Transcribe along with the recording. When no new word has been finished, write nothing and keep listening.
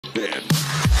dead.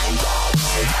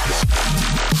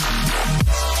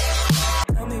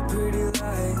 Tell me pretty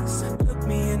lies, look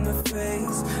me in the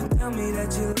face. Tell me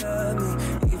that you love me,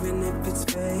 even if it's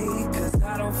fake. Cause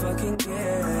I don't fucking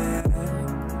care at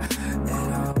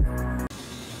all.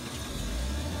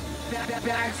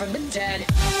 Back from the dead.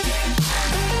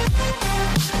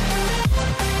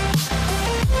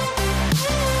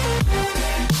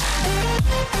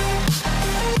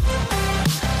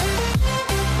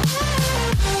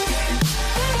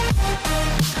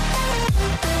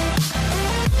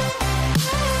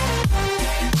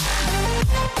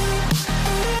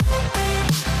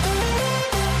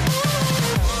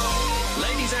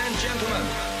 Ladies and gentlemen,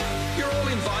 you're all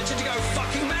invited to go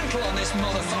fucking mental on this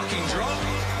motherfucking drop.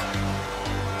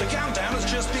 The countdown has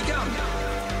just begun.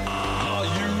 Are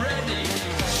you ready?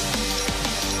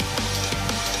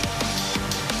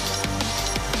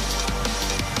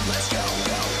 Let's go.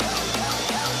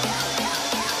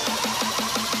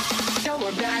 So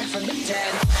we're back from the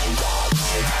dead.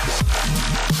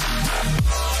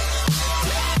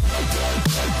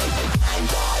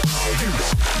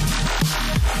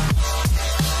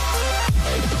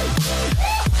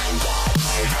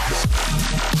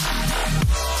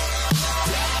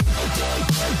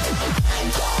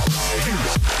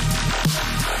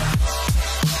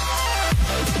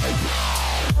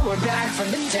 We're back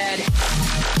from the dead.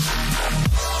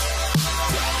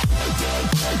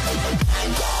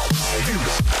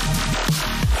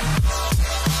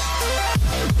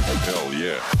 Hell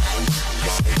yeah.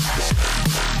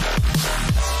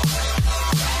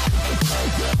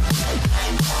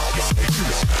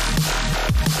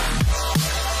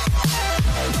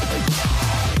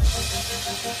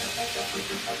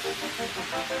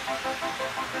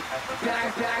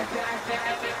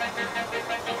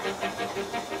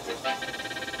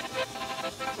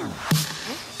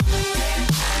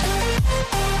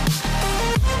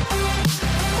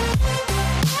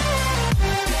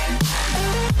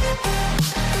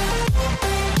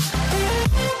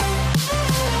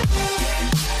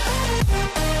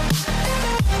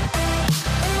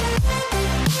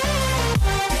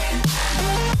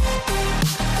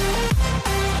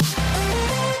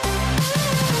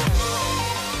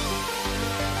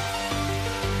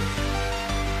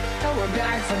 We're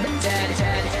back from the dead.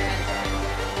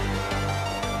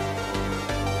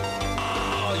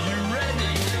 Are you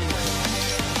ready?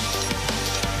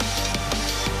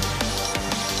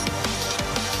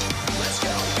 Let's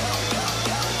go.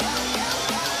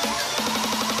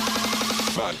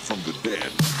 Back from the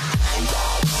dead.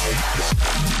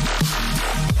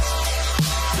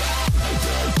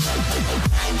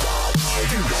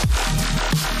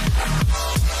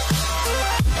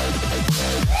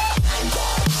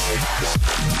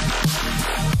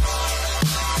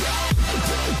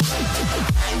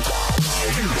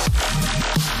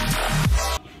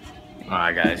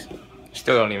 Alright guys,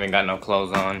 still don't even got no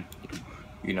clothes on,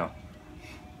 you know.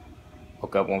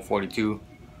 Woke up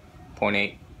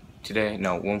 142.8 today,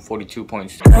 no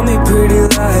 142.6. Tell me pretty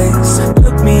lies,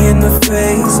 look me in the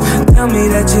face. Tell me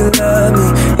that you love me,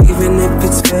 even if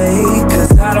it's fake.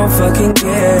 Cause I don't fucking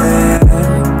care